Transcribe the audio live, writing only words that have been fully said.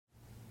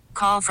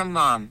call from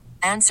mom.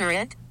 Answer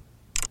it.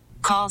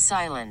 Call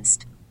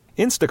silenced.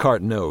 Instacart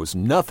knows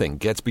nothing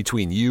gets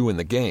between you and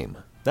the game.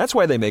 That's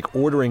why they make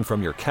ordering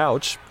from your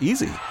couch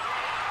easy.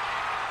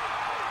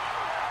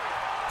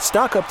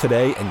 Stock up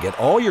today and get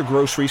all your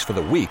groceries for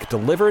the week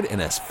delivered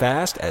in as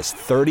fast as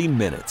 30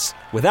 minutes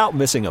without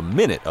missing a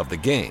minute of the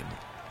game.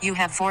 You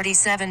have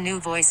 47 new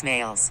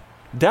voicemails.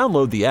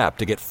 Download the app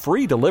to get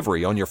free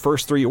delivery on your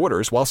first 3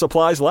 orders while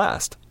supplies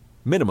last.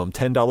 Minimum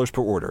 $10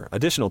 per order.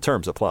 Additional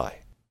terms apply.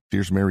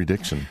 Here's Mary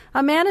Dixon.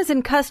 A man is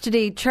in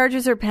custody.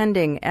 Charges are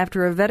pending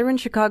after a veteran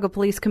Chicago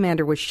police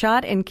commander was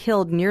shot and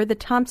killed near the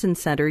Thompson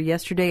Center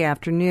yesterday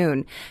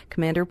afternoon.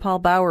 Commander Paul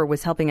Bauer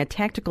was helping a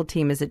tactical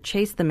team as it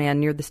chased the man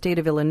near the State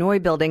of Illinois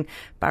building.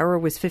 Bauer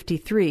was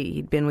 53.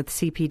 He'd been with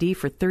CPD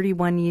for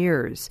 31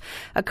 years.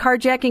 A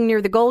carjacking near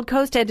the Gold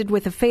Coast ended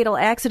with a fatal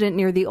accident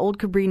near the Old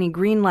Cabrini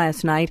Green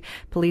last night.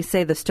 Police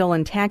say the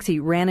stolen taxi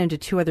ran into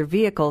 2 other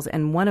vehicles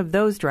and one of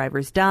those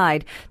drivers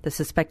died. The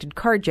suspected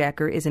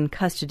carjacker is in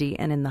custody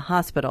and in the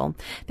hospital.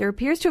 There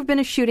appears to have been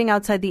a shooting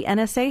outside the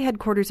NSA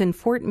headquarters in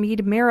Fort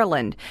Meade,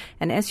 Maryland.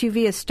 An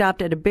SUV is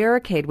stopped at a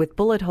barricade with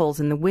bullet holes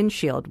in the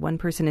windshield. 1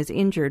 person is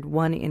injured,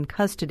 1 in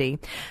custody.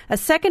 A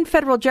second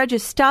federal judge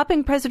is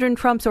stopping President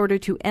Trump's order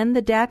to end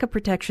the DACA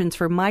protections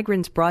for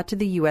migrants brought to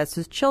the U.S.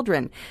 as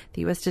children.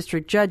 The U.S.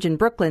 District Judge in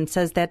Brooklyn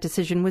says that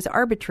decision was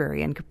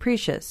arbitrary and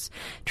capricious.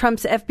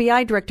 Trump's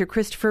FBI Director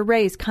Christopher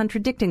Wray is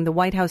contradicting the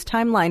White House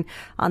timeline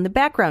on the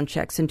background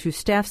checks into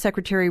Staff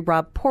Secretary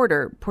Rob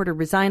Porter. Porter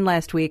resigned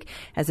last week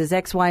as his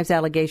ex-wife's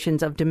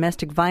allegations of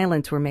domestic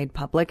violence were made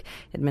public.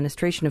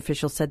 Administration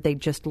officials said they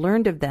just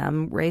learned of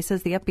them. Wray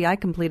says the FBI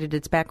completed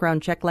its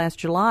background check last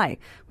July,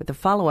 with a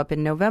follow-up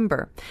in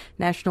November.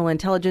 National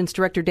Intelligence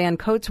Director Dan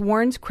Coats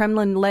warns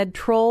Kremlin-led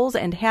trolls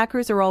and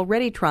hackers are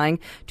already trying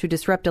to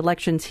disrupt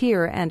elections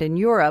here and in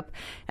Europe.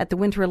 At the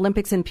Winter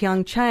Olympics in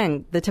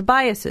Pyeongchang, the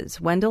Tobiases,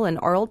 Wendell and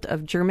Arlt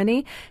of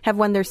Germany, have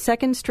won their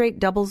second straight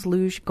doubles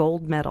luge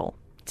gold medal.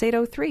 It's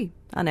 8:03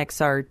 on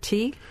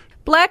XRT.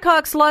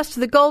 Blackhawks lost to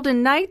the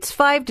Golden Knights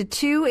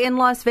 5-2 in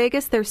Las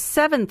Vegas, their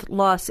 7th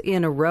loss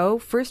in a row.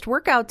 First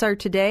workouts are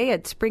today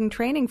at spring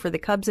training for the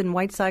Cubs and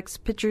White Sox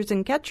pitchers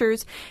and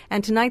catchers,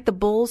 and tonight the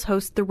Bulls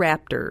host the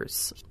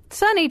Raptors.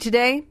 Sunny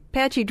today.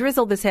 Patchy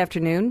drizzle this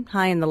afternoon,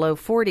 high in the low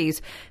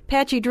 40s.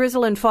 Patchy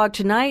drizzle and fog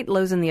tonight,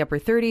 lows in the upper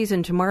 30s,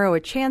 and tomorrow a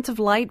chance of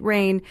light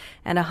rain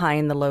and a high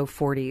in the low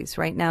 40s.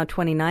 Right now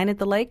 29 at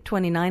the lake,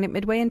 29 at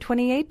Midway, and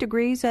 28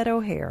 degrees at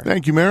O'Hare.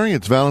 Thank you, Mary.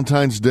 It's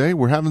Valentine's Day.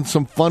 We're having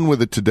some fun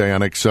with it today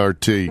on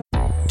XRT.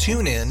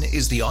 TuneIn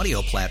is the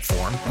audio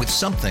platform with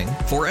something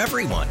for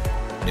everyone.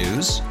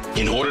 News.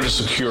 In order to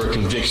secure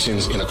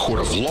convictions in a court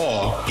of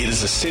law, it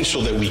is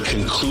essential that we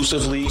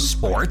conclusively.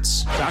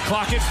 Sports. Got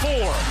clock at 4.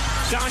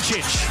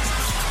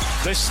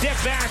 Doncic. The step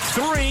back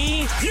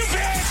 3. You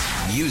bet.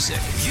 Music.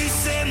 You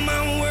set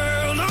my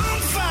world on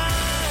fire.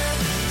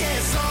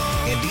 Yes,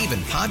 and even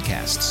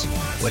podcasts.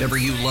 Whatever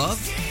you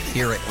love,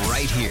 hear it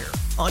right here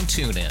on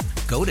TuneIn.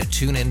 Go to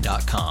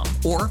TuneIn.com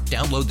or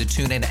download the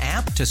TuneIn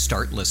app to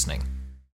start listening.